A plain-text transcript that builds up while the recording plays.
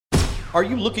Are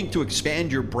you looking to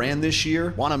expand your brand this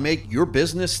year? Want to make your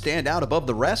business stand out above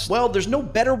the rest? Well, there's no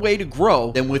better way to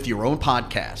grow than with your own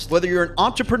podcast. Whether you're an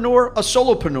entrepreneur, a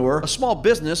solopreneur, a small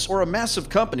business, or a massive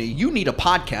company, you need a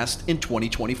podcast in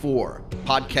 2024.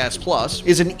 Podcast Plus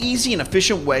is an easy and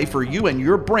efficient way for you and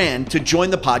your brand to join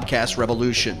the podcast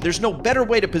revolution. There's no better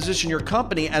way to position your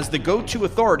company as the go-to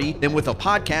authority than with a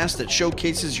podcast that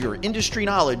showcases your industry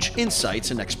knowledge,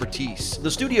 insights, and expertise.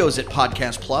 The studios at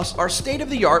Podcast Plus are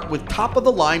state-of-the-art with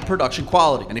top-of-the-line production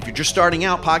quality. And if you're just starting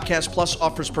out, Podcast Plus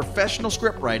offers professional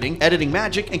script writing, editing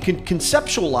magic, and can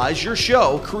conceptualize your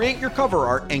show, create your cover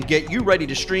art, and get you ready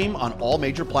to stream on all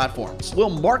major platforms. We'll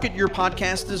market your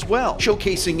podcast as well,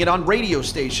 showcasing it on radio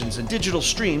stations and digital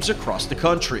streams across the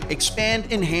country.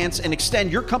 Expand, enhance, and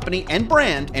extend your company and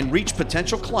brand and reach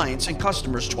potential clients and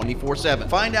customers 24/7.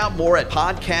 Find out more at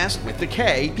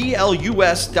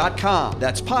podcastwithak.plus.com.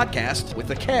 That's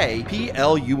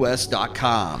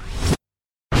podcastwithak.plus.com.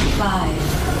 5,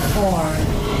 4,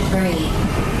 3,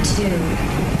 2,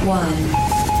 1.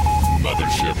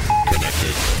 Mothership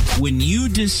connected. When you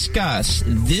discuss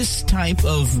this type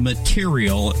of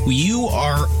material, you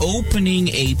are opening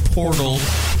a portal.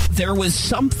 There was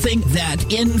something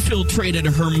that infiltrated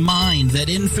her mind, that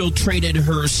infiltrated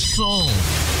her soul.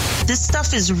 This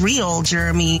stuff is real,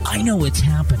 Jeremy. I know it's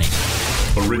happening.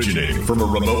 Originating from a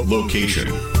remote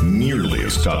location, nearly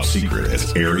as top secret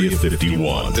as Area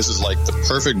 51. This is like the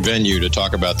perfect venue to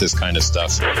talk about this kind of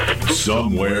stuff.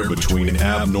 Somewhere between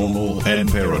abnormal and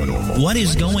paranormal. What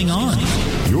is going on?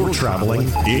 You're traveling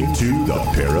into the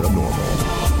paranormal.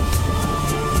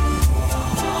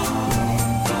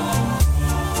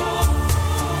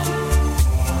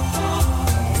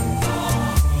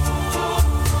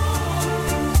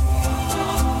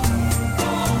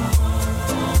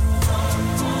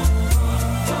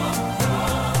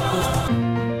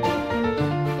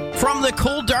 From the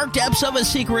cold, dark depths of a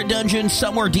secret dungeon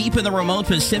somewhere deep in the remote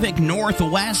Pacific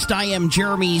Northwest, I am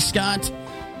Jeremy Scott.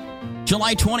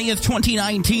 July 20th,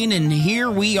 2019, and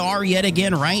here we are yet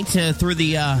again, right, through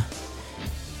the,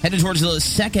 headed towards the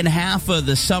second half of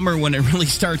the summer when it really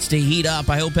starts to heat up.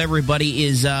 I hope everybody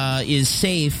is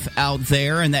safe out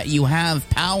there and that you have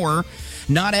power.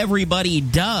 Not everybody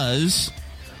does.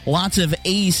 Lots of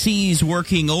ACs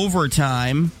working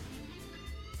overtime.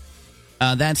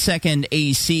 That second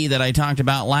AC that I talked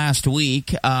about last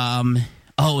week,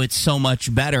 it's so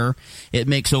much better. It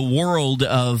makes a world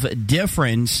of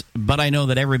difference, but I know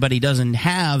that everybody doesn't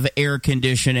have air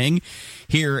conditioning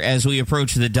here as we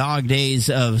approach the dog days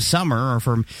of summer, or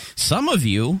for some of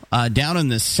you down in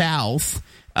the South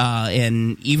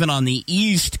and even on the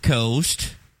East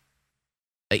Coast,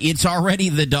 it's already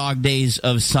the dog days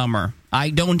of summer.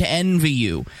 I don't envy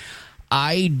you.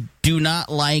 I do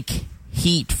not like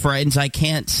heat, friends. I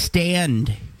can't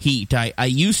stand heat. I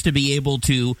used to be able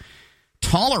to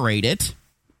tolerate it,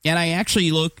 and I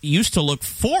actually used to look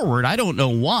forward, I don't know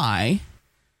why,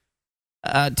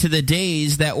 to the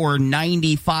days that were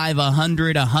 95,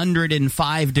 100,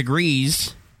 105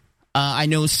 degrees. I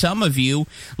know some of you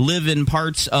live in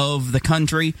parts of the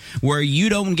country where you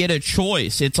don't get a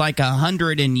choice. It's like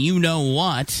 100 and you know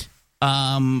what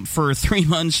for 3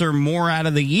 months or more out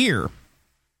of the year.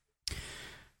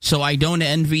 So I don't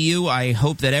envy you. I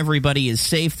hope that everybody is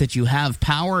safe, that you have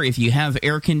power. If you have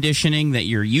air conditioning, that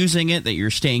you're using it, that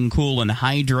you're staying cool and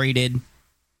hydrated.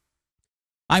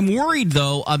 I'm worried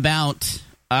though about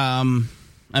some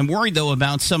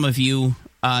of you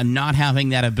not having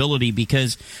that ability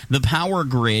because the power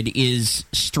grid is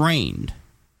strained,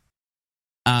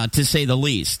 to say the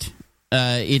least.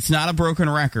 It's not a broken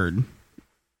record,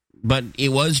 but it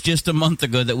was just a month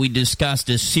ago that we discussed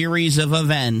a series of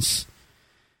events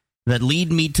that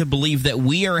lead me to believe that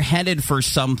we are headed for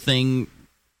something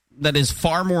that is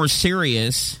far more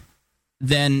serious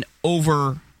than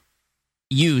overuse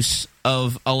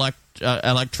of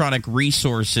electronic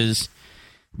resources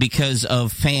because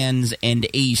of fans and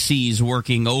ACs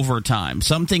working overtime.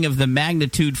 Something of the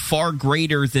magnitude far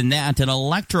greater than that, an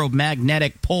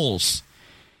electromagnetic pulse.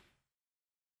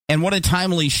 And what a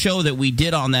timely show that we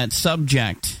did on that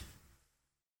subject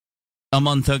a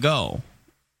month ago.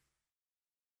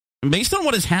 Based on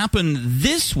what has happened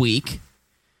this week,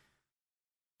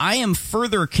 I am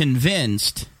further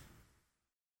convinced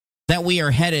that we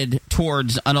are headed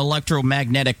towards an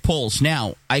electromagnetic pulse.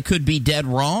 Now, I could be dead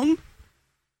wrong.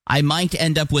 I might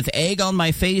end up with egg on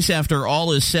my face after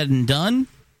all is said and done,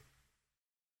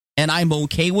 and I'm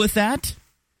okay with that.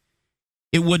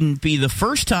 It wouldn't be the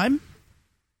first time.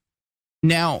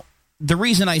 Now, the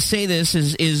reason I say this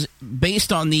is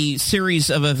based on the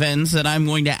series of events that I'm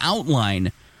going to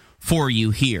outline for you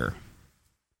here.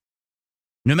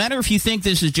 No matter if you think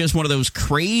this is just one of those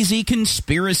crazy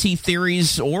conspiracy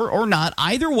theories or not,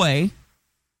 either way,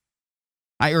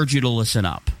 I urge you to listen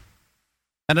up.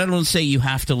 And I don't say you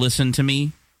have to listen to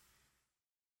me.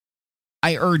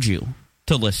 I urge you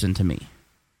to listen to me.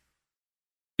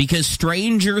 Because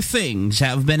stranger things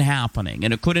have been happening,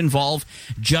 and it could involve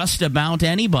just about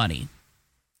anybody.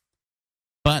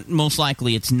 But most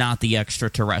likely it's not the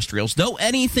extraterrestrials. Though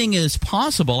anything is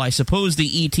possible, I suppose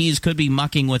the ETs could be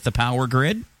mucking with the power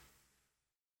grid.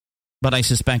 But I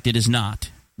suspect it is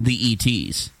not the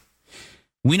ETs.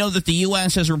 We know that the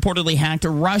U.S. has reportedly hacked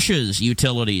Russia's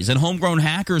utilities, and homegrown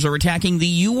hackers are attacking the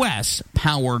U.S.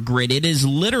 power grid. It is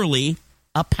literally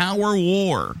a power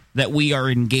war that we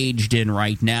are engaged in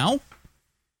right now.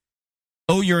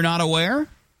 Oh, you're not aware?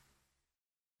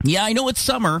 Yeah, I know it's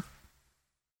summer.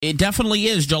 It definitely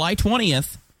is, July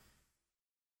 20th.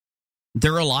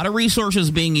 There are a lot of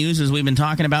resources being used, as we've been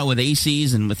talking about, with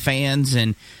ACs and with fans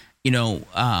and,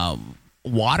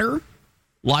 water.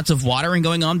 Lots of watering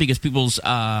going on because people's,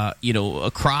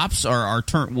 crops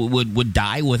would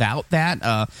die without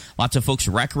that. Lots of folks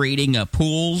recreating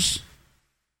pools,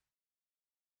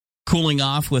 cooling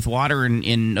off with water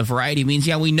in a variety of means.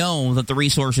 Yeah, we know that the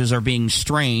resources are being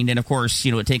strained, and of course,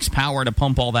 it takes power to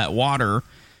pump all that water.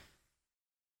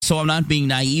 So I'm not being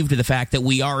naive to the fact that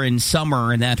we are in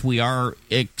summer and that we are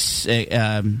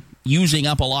using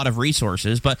up a lot of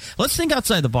resources. But let's think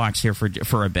outside the box here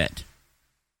for a bit.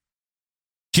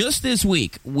 Just this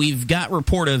week, we've got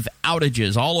report of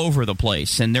outages all over the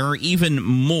place, and there are even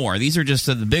more. These are just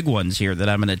the big ones here that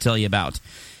I'm going to tell you about.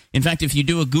 In fact, if you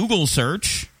do a Google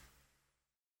search,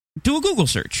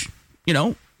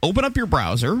 open up your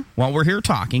browser while we're here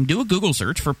talking, do a Google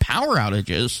search for power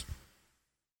outages,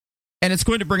 and it's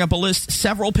going to bring up a list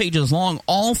several pages long,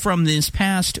 all from this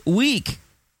past week.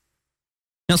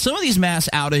 Now, some of these mass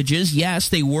outages, yes,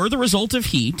 they were the result of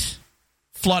heat,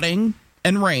 flooding,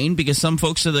 and rain, because some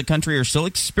folks in the country are still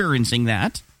experiencing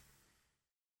that.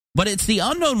 But it's the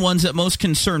unknown ones that most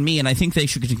concern me, and I think they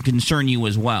should concern you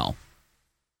as well.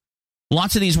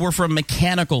 Lots of these were from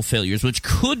mechanical failures, which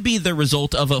could be the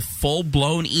result of a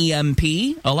full-blown EMP,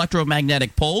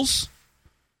 electromagnetic pulse,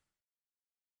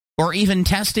 or even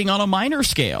testing on a minor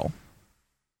scale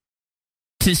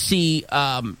to see,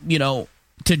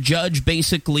 to judge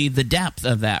basically the depth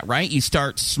of that, right? You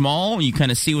start small, you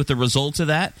kind of see what the results of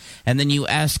that, and then you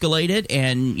escalate it,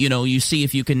 and, you see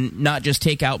if you can not just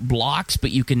take out blocks,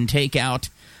 but you can take out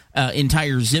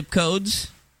entire zip codes,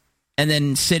 and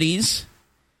then cities,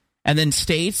 and then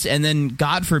states, and then,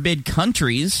 God forbid,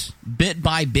 countries, bit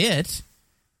by bit.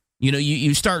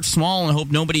 You start small and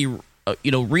hope nobody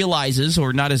realizes,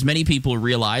 or not as many people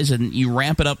realize, and you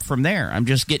ramp it up from there. I'm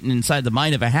just getting inside the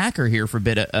mind of a hacker here for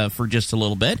just a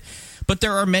little bit. But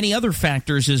there are many other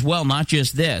factors as well, not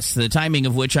just this, the timing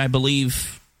of which I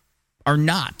believe are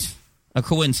not a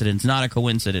coincidence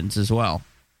as well.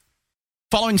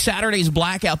 Following Saturday's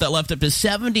blackout that left up to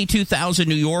 72,000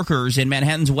 New Yorkers in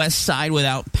Manhattan's West Side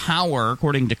without power,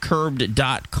 according to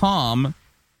Curbed.com,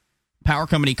 power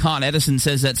company Con Edison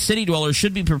says that city dwellers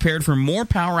should be prepared for more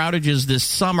power outages this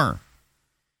summer.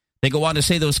 They go on to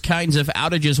say those kinds of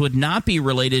outages would not be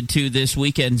related to this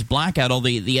weekend's blackout,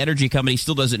 although the energy company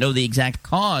still doesn't know the exact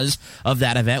cause of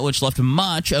that event, which left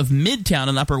much of Midtown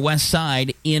and Upper West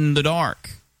Side in the dark.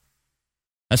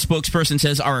 A spokesperson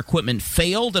says our equipment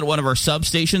failed at one of our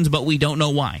substations, but we don't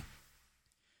know why.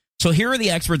 So here are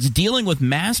the experts dealing with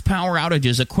mass power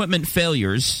outages, equipment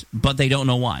failures, but they don't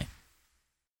know why.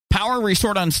 Power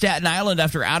restored on Staten Island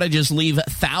after outages leave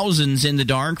thousands in the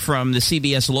dark from the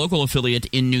CBS local affiliate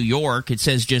in New York. It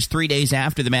says just 3 days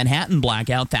after the Manhattan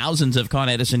blackout, thousands of Con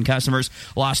Edison customers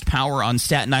lost power on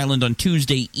Staten Island on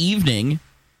Tuesday evening.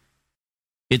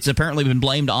 It's apparently been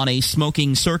blamed on a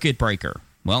smoking circuit breaker.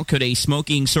 Well, could a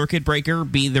smoking circuit breaker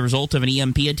be the result of an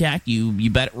EMP attack?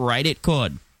 You bet right it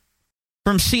could.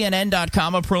 From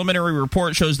CNN.com, a preliminary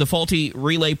report shows the faulty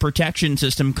relay protection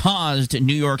system caused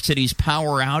New York City's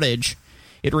power outage.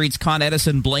 It reads, Con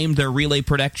Edison blamed their relay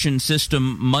protection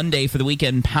system Monday for the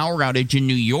weekend power outage in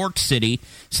New York City,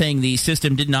 saying the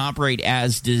system didn't operate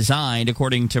as designed,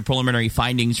 according to preliminary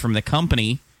findings from the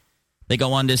company. They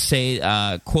go on to say,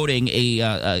 quoting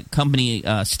a company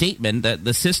statement, that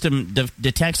the system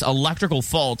detects electrical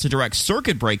faults and directs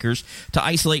circuit breakers to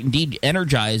isolate and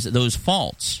de-energize those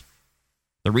faults.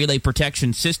 The relay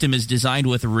protection system is designed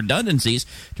with redundancies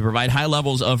to provide high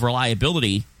levels of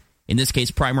reliability. In this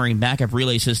case, primary and backup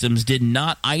relay systems did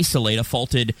not isolate a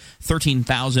faulted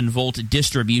 13,000-volt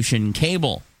distribution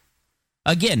cable.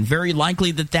 Again, very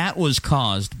likely that was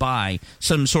caused by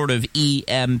some sort of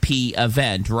EMP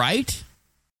event, right?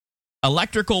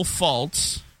 Electrical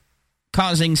faults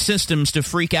causing systems to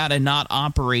freak out and not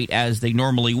operate as they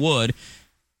normally would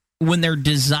when they're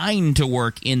designed to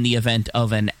work in the event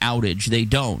of an outage. They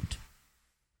don't.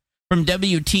 From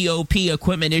WTOP,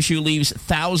 equipment issue leaves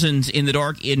thousands in the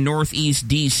dark in Northeast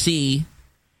D.C.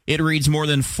 It reads more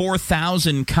than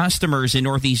 4,000 customers in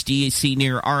Northeast D.C.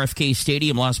 near RFK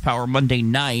Stadium lost power Monday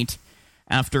night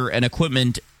after an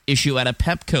equipment issue at a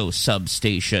Pepco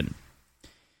substation.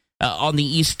 On the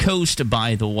East Coast,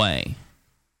 by the way.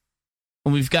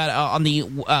 We've got on the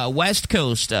West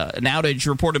Coast an outage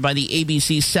reported by the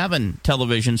ABC 7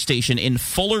 television station in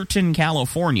Fullerton,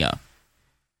 California.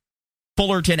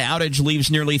 Fullerton outage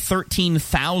leaves nearly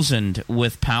 13,000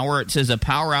 with power. It says a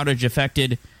power outage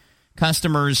affected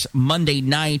customers Monday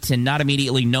night and not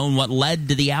immediately known what led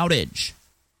to the outage.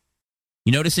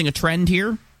 You noticing a trend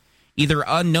here? Either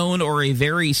unknown or a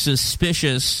very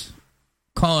suspicious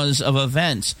cause of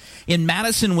events. In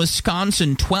Madison,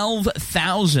 Wisconsin,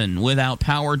 12,000 without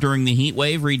power during the heat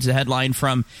wave, reads the headline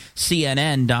from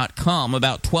CNN.com.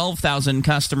 About 12,000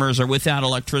 customers are without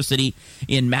electricity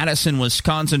in Madison,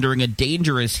 Wisconsin during a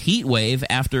dangerous heat wave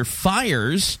after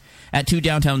fires at two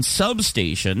downtown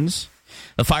substations.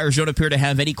 The fires don't appear to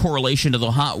have any correlation to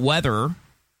the hot weather.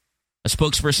 A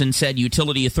spokesperson said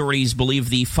utility authorities believe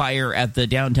the fire at the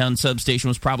downtown substation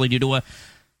was probably due to a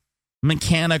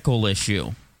mechanical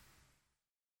issue.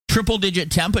 Triple-digit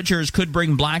temperatures could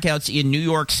bring blackouts in New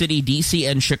York City, D.C.,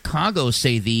 and Chicago,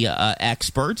 say the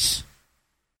experts.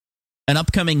 An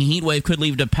upcoming heat wave could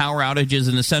lead to power outages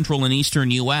in the central and eastern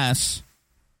U.S.,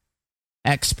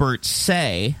 experts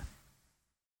say.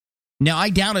 Now,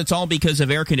 I doubt it's all because of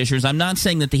air conditioners. I'm not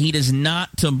saying that the heat is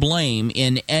not to blame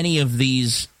in any of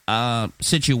these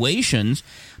situations,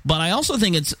 but I also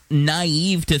think it's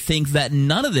naive to think that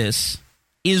none of this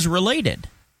is related.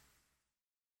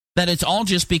 That it's all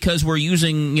just because we're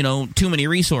using, too many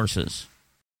resources.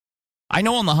 I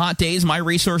know on the hot days, my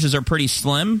resources are pretty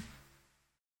slim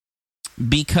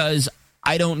because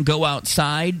I don't go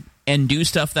outside and do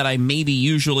stuff that I maybe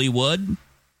usually would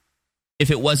if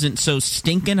it wasn't so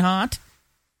stinking hot.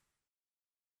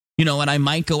 And I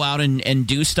might go out and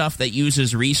do stuff that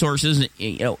uses resources.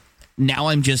 Now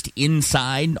I'm just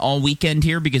inside all weekend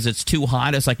here because it's too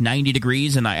hot. It's like 90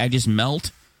 degrees and I just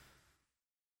melt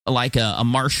like a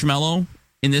marshmallow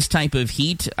in this type of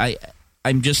heat.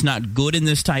 I'm just not good in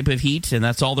this type of heat, and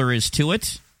that's all there is to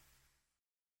it.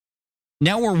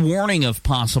 Now we're warning of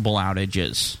possible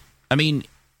outages. I mean,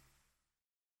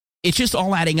 it's just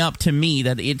all adding up to me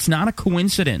that it's not a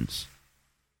coincidence.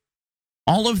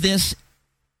 All of this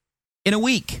in a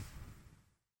week.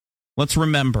 Let's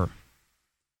remember.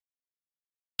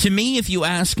 To me, if you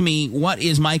ask me what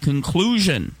is my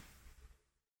conclusion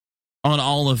on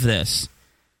all of this,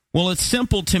 well, it's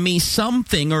simple to me.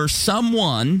 Something or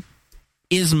someone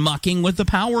is mucking with the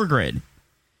power grid.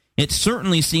 It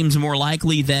certainly seems more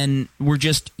likely than we're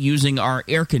just using our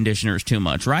air conditioners too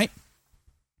much, right?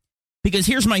 Because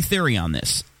here's my theory on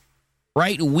this,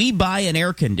 right? We buy an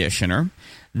air conditioner.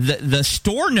 The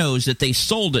store knows that they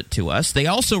sold it to us. They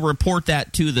also report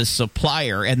that to the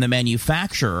supplier and the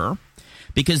manufacturer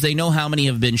because they know how many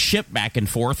have been shipped back and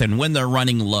forth and when they're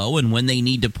running low and when they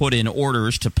need to put in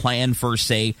orders to plan for,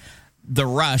 say, the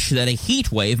rush that a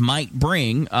heat wave might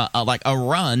bring, like a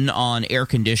run on air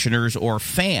conditioners or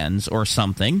fans or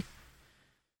something.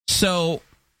 So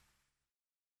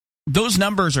those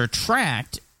numbers are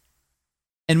tracked,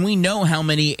 and we know how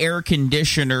many air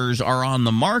conditioners are on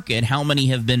the market, how many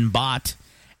have been bought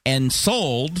and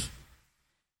sold,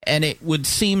 and it would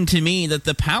seem to me that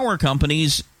the power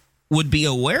companies would be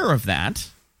aware of that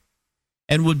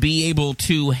and would be able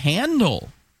to handle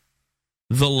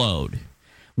the load.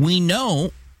 We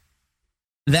know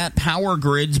that power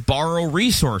grids borrow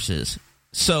resources.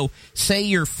 So say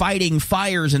you're fighting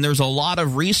fires and there's a lot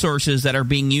of resources that are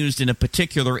being used in a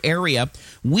particular area,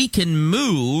 we can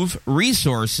move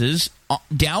resources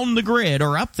down the grid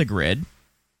or up the grid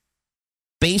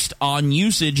based on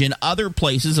usage in other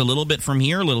places, a little bit from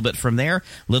here, a little bit from there,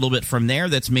 a little bit from there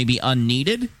that's maybe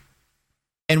unneeded.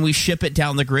 And we ship it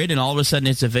down the grid and all of a sudden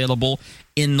it's available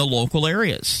in the local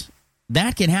areas.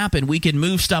 That can happen. We can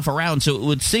move stuff around. So it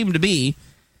would seem to be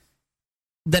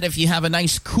that if you have a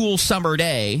nice cool summer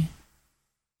day,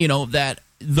 that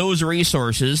those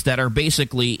resources that are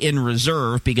basically in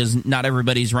reserve because not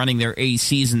everybody's running their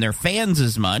ACs and their fans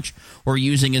as much or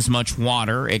using as much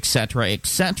water, et cetera,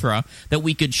 that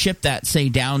we could ship that, say,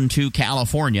 down to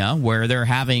California where they're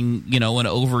having, an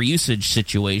overusage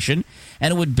situation,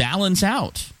 and it would balance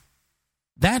out.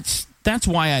 That's That's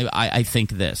why I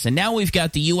think this. And now we've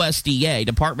got the USDA,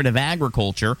 Department of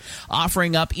Agriculture,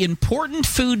 offering up important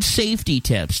food safety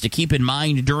tips to keep in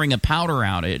mind during a power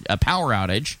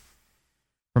outage.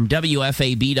 From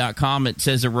WFAB.com, it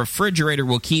says a refrigerator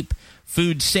will keep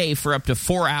food safe for up to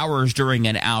 4 hours during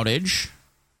an outage,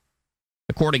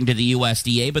 according to the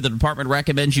USDA. But the department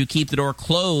recommends you keep the door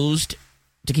closed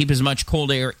to keep as much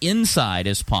cold air inside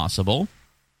as possible.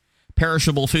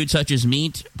 Perishable food such as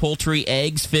meat, poultry,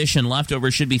 eggs, fish, and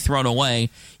leftovers should be thrown away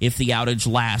if the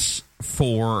outage lasts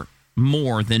for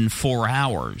more than 4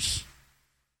 hours.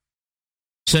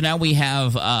 So now we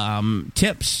have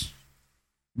tips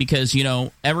because,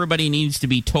 everybody needs to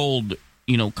be told,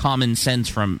 common sense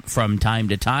from time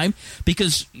to time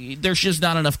because there's just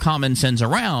not enough common sense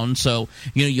around. So,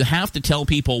 you have to tell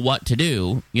people what to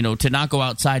do, to not go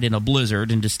outside in a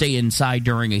blizzard and to stay inside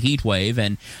during a heat wave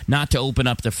and not to open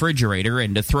up the refrigerator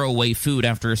and to throw away food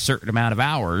after a certain amount of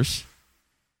hours.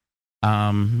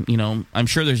 I'm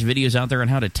sure there's videos out there on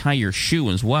how to tie your shoe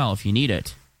as well if you need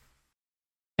it.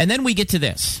 And then we get to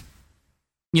this.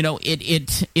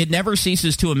 It never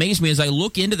ceases to amaze me as I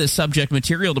look into the subject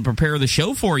material to prepare the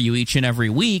show for you each and every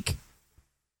week.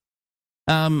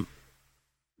 Sometimes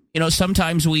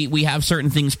we have certain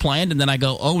things planned, and then I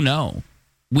go, oh, no,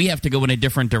 we have to go in a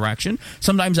different direction.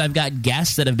 Sometimes I've got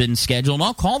guests that have been scheduled, and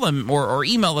I'll call them or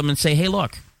email them and say, hey,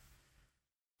 look,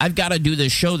 I've got to do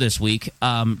this show this week.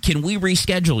 Can we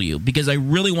reschedule you? Because I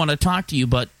really want to talk to you,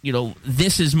 but,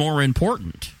 this is more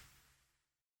important.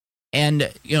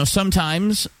 And,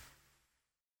 sometimes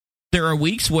there are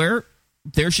weeks where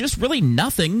there's just really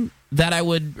nothing that I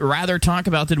would rather talk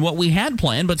about than what we had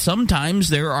planned. But sometimes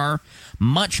there are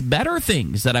much better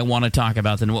things that I want to talk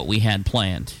about than what we had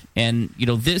planned. And,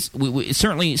 it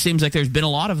certainly seems like there's been a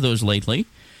lot of those lately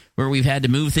where we've had to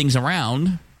move things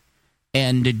around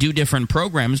and to do different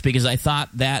programs because I thought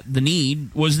that the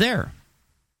need was there.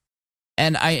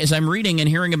 And as I'm reading and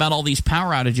hearing about all these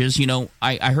power outages,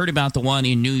 I heard about the one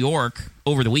in New York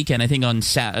over the weekend. I think on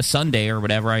Sunday or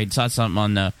whatever. I saw something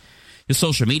on the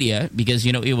social media because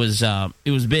it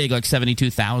was big, like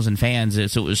 72,000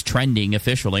 fans, so it was trending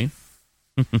officially.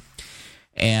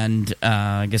 And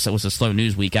I guess it was a slow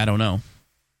news week. I don't know,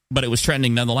 but it was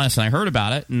trending nonetheless. And I heard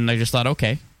about it, and I just thought,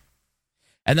 okay.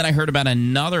 And then I heard about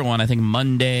another one, I think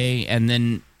Monday, and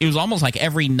then it was almost like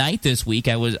every night this week.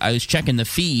 I was checking the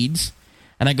feeds.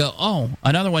 And I go, oh,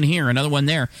 another one here, another one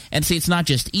there. And see, it's not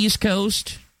just East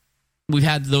Coast. We've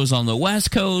had those on the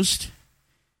West Coast.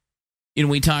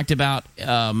 We talked about,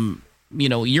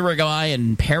 Uruguay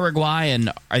and Paraguay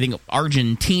and I think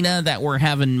Argentina that were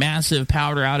having massive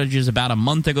power outages about a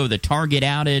month ago. The Target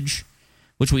outage,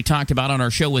 which we talked about on our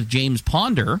show with James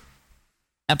Ponder,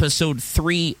 episode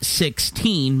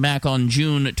 316, back on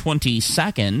June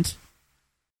 22nd.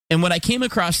 And when I came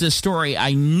across this story,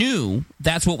 I knew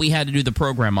that's what we had to do the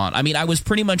program on. I mean, I was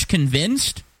pretty much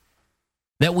convinced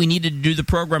that we needed to do the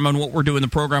program on what we're doing the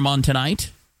program on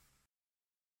tonight.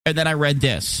 And then I read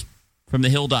this from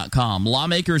thehill.com.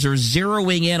 Lawmakers are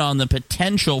zeroing in on the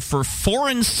potential for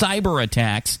foreign cyber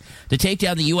attacks to take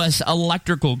down the U.S.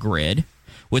 electrical grid,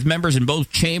 with members in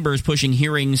both chambers pushing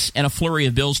hearings and a flurry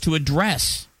of bills to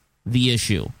address the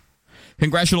issue.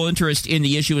 Congressional interest in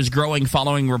the issue is growing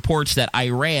following reports that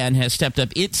Iran has stepped up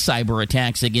its cyber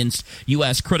attacks against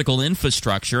U.S. critical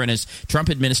infrastructure, and as Trump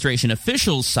administration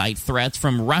officials cite threats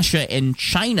from Russia and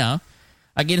China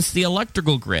against the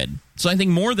electrical grid. So I think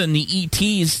more than the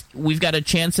ETs, we've got a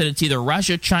chance that it's either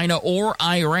Russia, China, or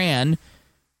Iran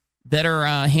that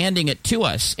are handing it to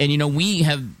us. And, we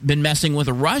have been messing with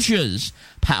Russia's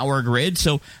power grid,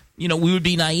 so, we would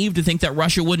be naive to think that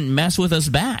Russia wouldn't mess with us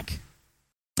back.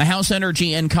 The House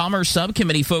Energy and Commerce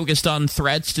Subcommittee focused on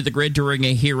threats to the grid during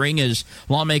a hearing as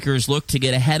lawmakers look to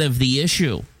get ahead of the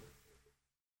issue.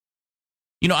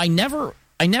 I never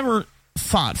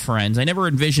thought, friends, I never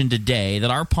envisioned a day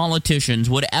that our politicians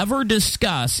would ever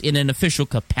discuss, in an official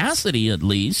capacity at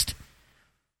least,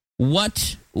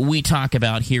 what we talk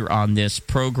about here on this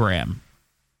program.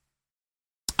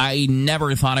 I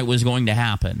never thought it was going to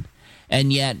happen.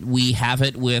 And yet we have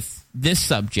it with this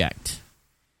subject.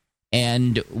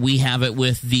 And we have it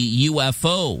with the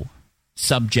UFO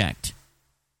subject.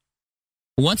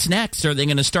 What's next? Are they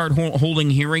going to start holding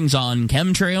hearings on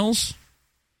chemtrails?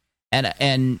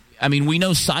 And I mean, we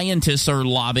know scientists are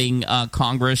lobbying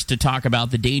Congress to talk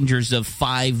about the dangers of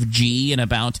 5G and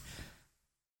about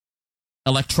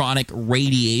electronic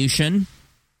radiation.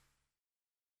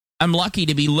 I'm lucky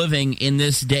to be living in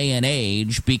this day and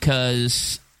age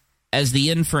because as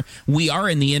we are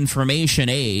in the information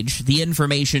age, the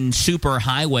information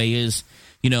superhighway is,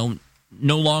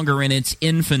 no longer in its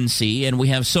infancy, and we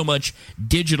have so much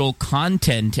digital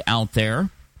content out there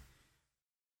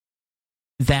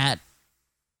that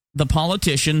the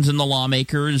politicians and the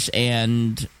lawmakers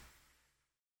and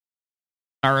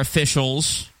our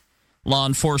officials, law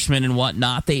enforcement and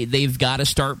whatnot, they've got to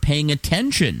start paying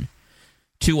attention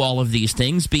to all of these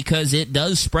things, because it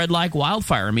does spread like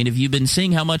wildfire. I mean, have you been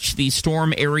seeing how much the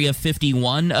Storm Area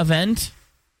 51 event,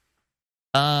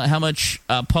 how much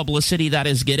publicity that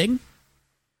is getting?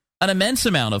 An immense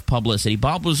amount of publicity.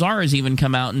 Bob Lazar has even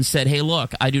come out and said, hey,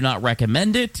 look, I do not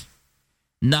recommend it.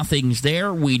 Nothing's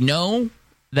there. We know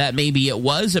that maybe it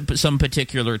was at some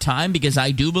particular time, because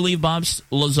I do believe Bob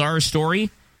Lazar's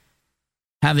story,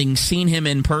 having seen him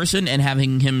in person and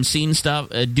having him seen stuff,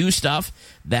 do stuff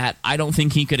that I don't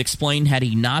think he could explain had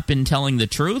he not been telling the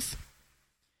truth.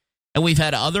 And we've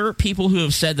had other people who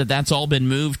have said that that's all been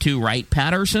moved to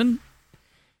Wright-Patterson.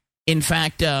 In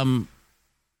fact,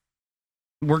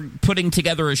 we're putting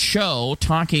together a show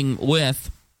talking with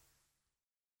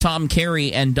Tom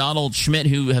Carey and Donald Schmidt,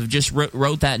 who have just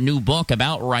wrote that new book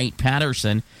about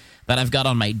Wright-Patterson that I've got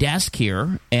on my desk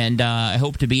here, and I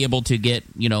hope to be able to get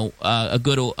a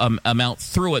good amount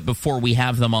through it before we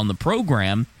have them on the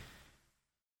program,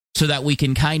 so that we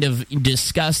can kind of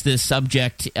discuss this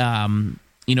subject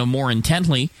more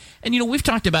intently. And we've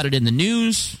talked about it in the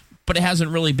news, but it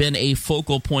hasn't really been a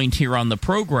focal point here on the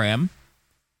program,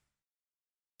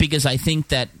 because I think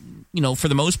that for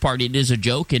the most part it is a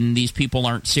joke and these people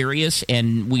aren't serious,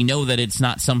 and we know that it's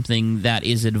not something that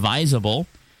is advisable.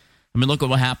 I mean, look at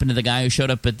what happened to the guy who showed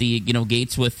up at the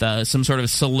gates with some sort of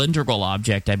cylindrical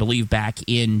object, I believe, back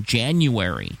in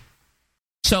January.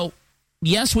 So,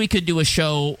 yes, we could do a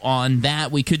show on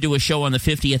that. We could do a show on the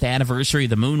 50th anniversary of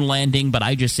the moon landing, but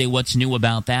I just say what's new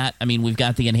about that. I mean, we've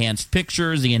got the enhanced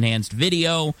pictures, the enhanced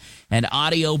video, and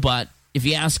audio, but if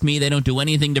you ask me, they don't do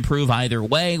anything to prove either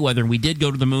way, whether we did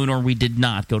go to the moon or we did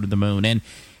not go to the moon. And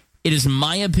it is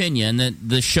my opinion that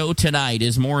the show tonight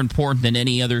is more important than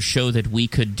any other show that we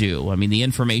could do. I mean, the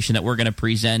information that we're going to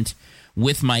present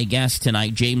with my guest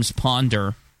tonight, James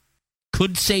Ponder,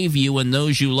 could save you and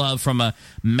those you love from a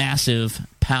massive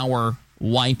power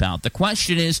wipeout. The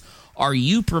question is, are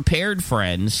you prepared,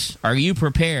 friends? Are you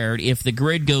prepared if the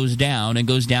grid goes down and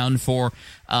goes down for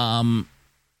an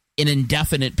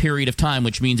indefinite period of time,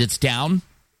 which means it's down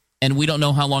and we don't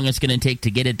know how long it's going to take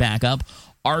to get it back up?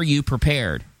 Are you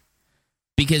prepared?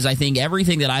 Because I think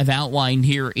everything that I've outlined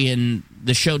here in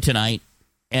the show tonight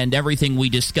and everything we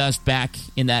discussed back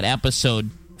in that episode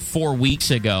 4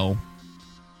 weeks ago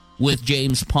with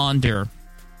James Ponder,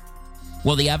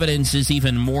 well, the evidence is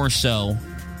even more so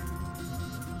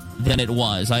than it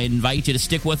was. I invite you to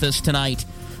stick with us tonight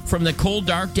from the cold,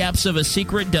 dark depths of a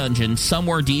secret dungeon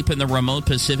somewhere deep in the remote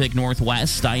Pacific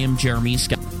Northwest. I am Jeremy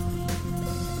Scott.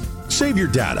 Save your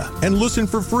data and listen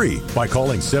for free by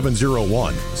calling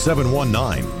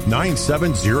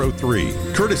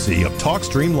 701-719-9703, courtesy of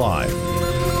TalkStream Live.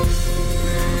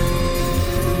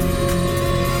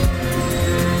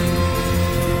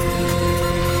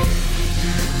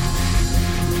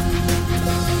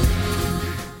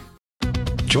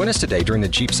 Join us today during the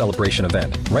Jeep Celebration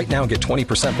event. Right now, get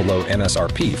 20% below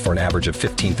MSRP for an average of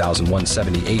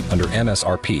 $15,178 under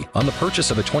MSRP on the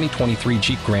purchase of a 2023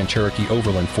 Jeep Grand Cherokee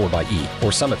Overland 4xE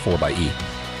or Summit 4xE.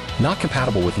 Not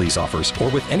compatible with lease offers or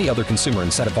with any other consumer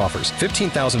incentive offers.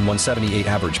 $15,178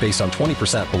 average based on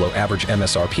 20% below average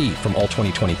MSRP from all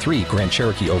 2023 Grand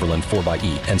Cherokee Overland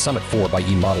 4xE and Summit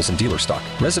 4xE models in dealer stock.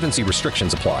 Residency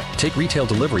restrictions apply. Take retail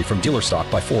delivery from dealer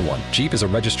stock by 4/1. Jeep is a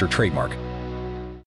registered trademark.